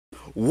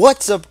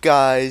What's up,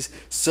 guys?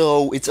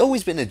 So it's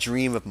always been a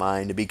dream of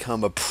mine to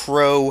become a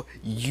pro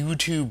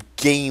YouTube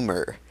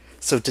gamer.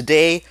 So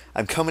today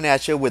I'm coming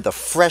at you with a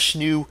fresh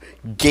new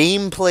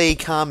gameplay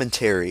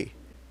commentary.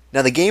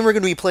 Now the game we're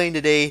going to be playing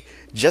today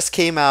just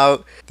came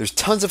out. There's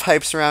tons of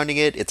hype surrounding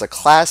it. It's a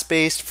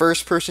class-based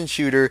first-person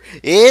shooter.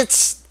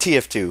 It's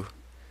TF2.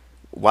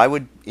 Why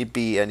would it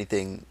be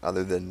anything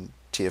other than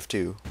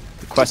TF2?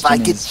 If I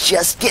could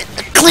just get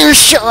a clear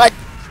shot!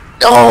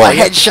 Oh, a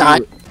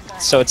headshot!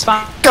 So it's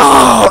fine.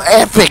 Oh,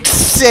 epic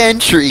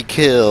sentry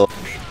kill!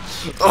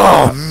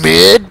 Oh,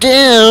 mid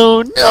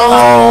down!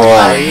 Oh,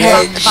 a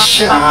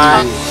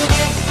headshot!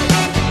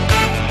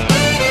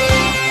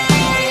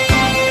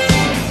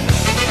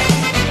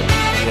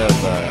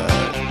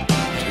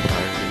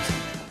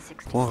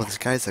 Whoa, this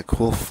guy's a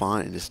cool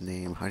font in his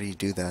name. How do you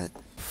do that?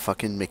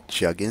 Fucking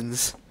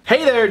McJuggins?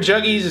 Hey there,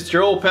 Juggies, it's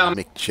your old pal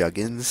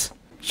McJuggins?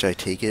 Should I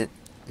take it?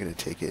 I'm gonna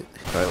take it.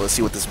 Alright, let's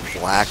see what this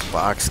black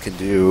box can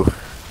do.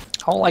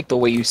 I don't like the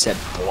way you said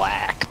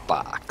black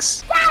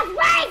box.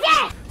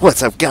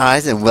 What's up,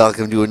 guys, and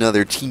welcome to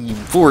another Team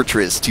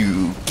Fortress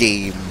 2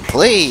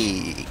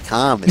 gameplay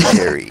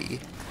commentary.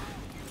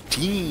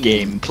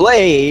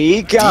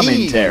 Gameplay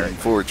commentary. Team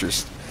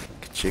Fortress.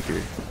 Chicker.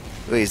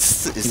 Wait,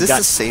 is this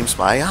the same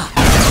spy?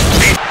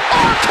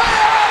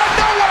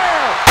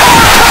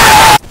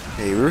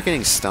 Hey, we were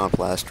getting stomped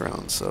last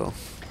round, so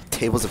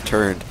tables have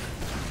turned.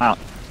 Wow.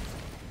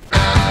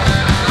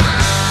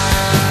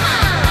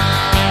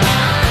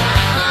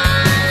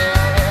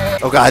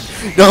 Oh god,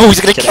 no, he's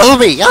gonna kill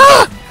me!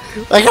 Ah!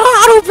 I got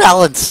auto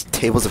balance!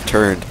 Tables have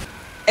turned.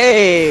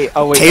 Hey!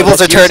 Oh wait, tables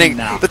are turning!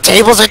 Now. The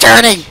tables are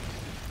turning!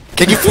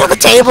 Can you feel the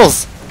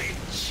tables?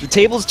 The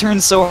tables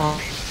turned so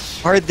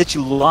hard that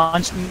you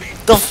launched me.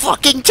 The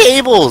fucking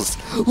tables!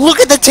 Look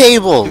at the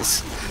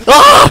tables!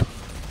 Ah!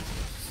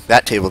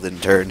 That table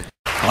didn't turn.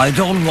 I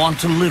don't want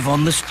to live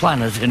on this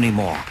planet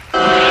anymore.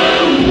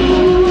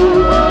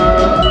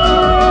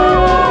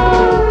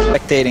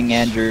 Spectating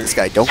Andrew. This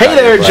guy, don't. Hey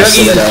there,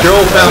 Juggies, it's your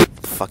old pal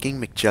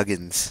Fucking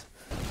McJuggins.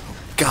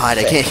 God,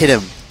 I can't hit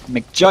him.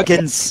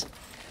 McJuggins.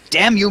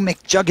 Damn you,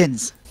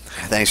 McJuggins.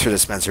 Thanks for the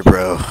Spencer,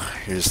 bro.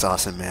 You're just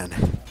awesome, man.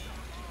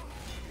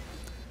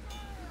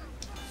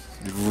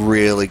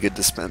 Really good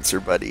dispenser,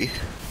 buddy.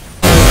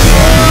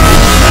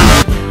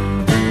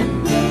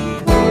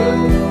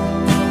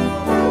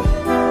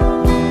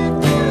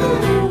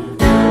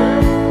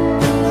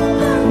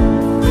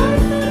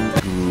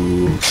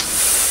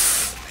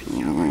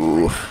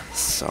 Ooh,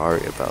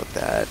 sorry about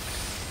that.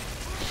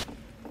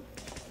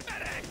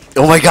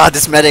 Oh my god,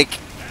 this medic!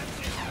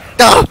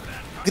 Oh!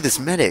 Look at this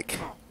medic!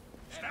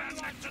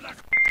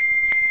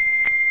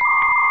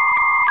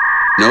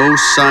 No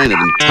sign of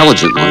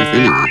intelligent life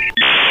anywhere.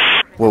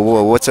 Whoa,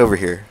 whoa, what's over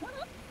here?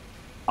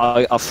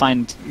 I'll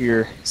find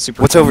your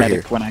super What's over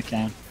medic here? when I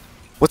can.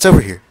 What's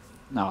over here?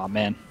 Aw,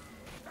 man.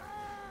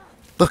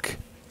 Look.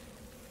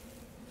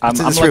 I'm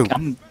in this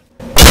room?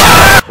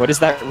 What is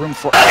that room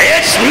for?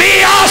 It's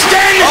me,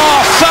 Austin!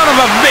 Oh, son of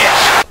a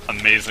bitch!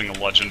 Amazing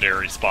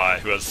legendary spy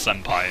who has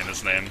senpai in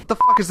his name. What the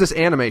fuck is this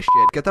anime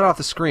shit? Get that off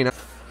the screen.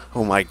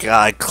 Oh my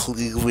god,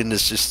 Cleveland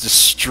is just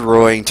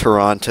destroying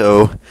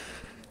Toronto.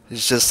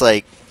 It's just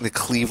like the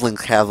Cleveland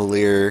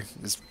Cavalier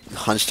is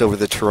hunched over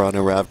the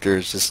Toronto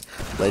Raptors, just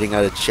letting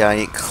out a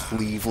giant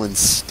Cleveland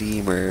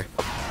steamer.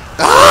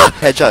 Ah!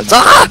 Headshots!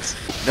 Ah!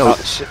 No.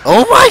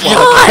 Oh my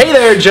god! Hey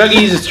there,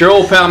 Juggies, it's your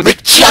old pal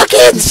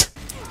McJuggins!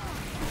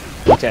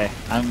 Okay,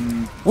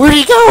 Where'd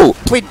he go?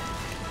 Wait,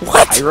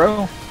 what?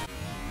 Pyro?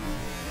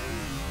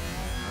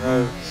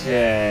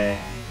 Okay.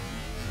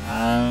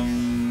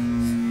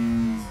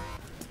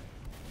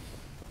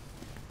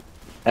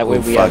 That way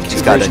we have two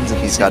versions of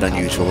he's got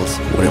unusuals.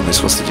 What am I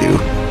supposed to do?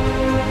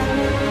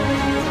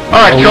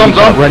 Alright, thumbs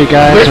up. Ready,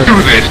 guys? Let's do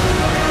this.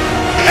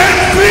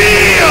 And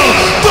feel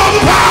the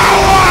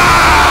power!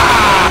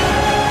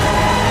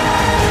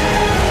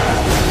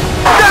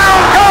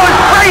 Down goes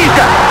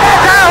Fraser!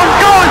 Down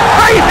goes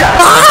Fraser!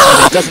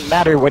 It doesn't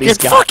matter what he's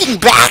Get got. fucking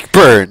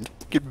backburned!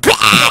 Get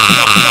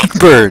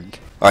backburned!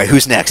 Alright,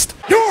 who's next?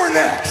 You're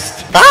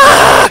next!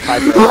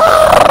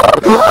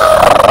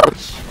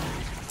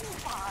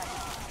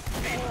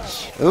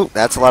 Oh,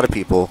 that's a lot of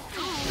people.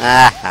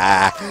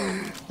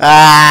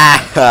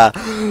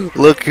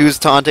 Look who's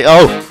taunting.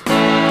 Oh!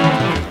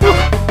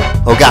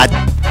 Oh god.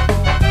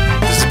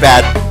 This is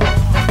bad.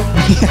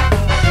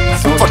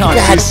 Don't fucking talk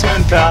bad. too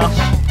soon, pal.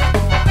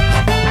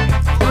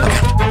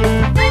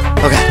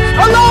 Oh god.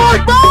 Hello,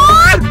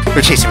 Akbar!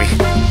 They're chasing me.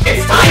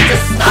 It's time to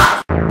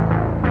stop!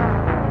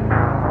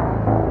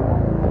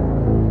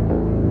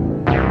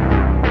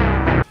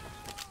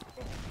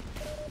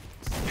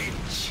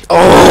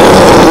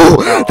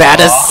 Oh! That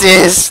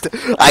assist!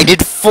 I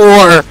did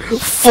 4!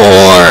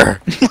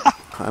 4!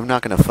 I'm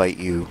not gonna fight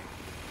you.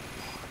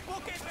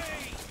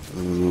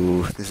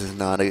 Ooh, this is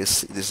not a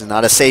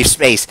safe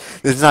space.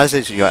 This is not a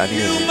safe space.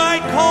 You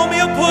might call me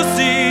a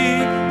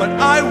pussy, but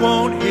I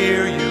won't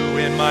hear you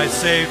in my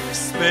safe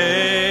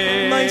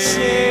space. My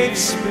safe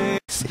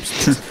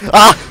space.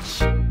 Ah!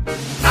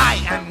 I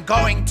am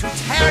going to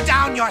tear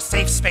down your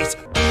safe space.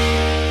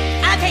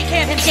 I'll take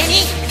care of him,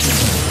 Jenny.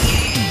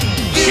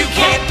 You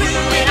can't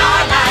ruin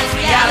our lives,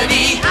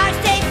 reality. Our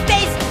safe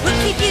space will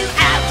keep you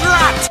out.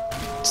 Dropped.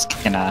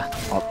 Just gonna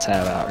alt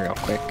tab out real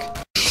quick.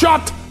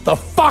 Shut the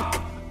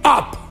fuck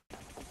up!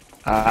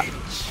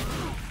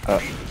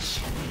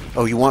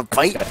 Oh, you want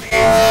fight?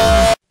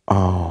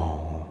 Oh.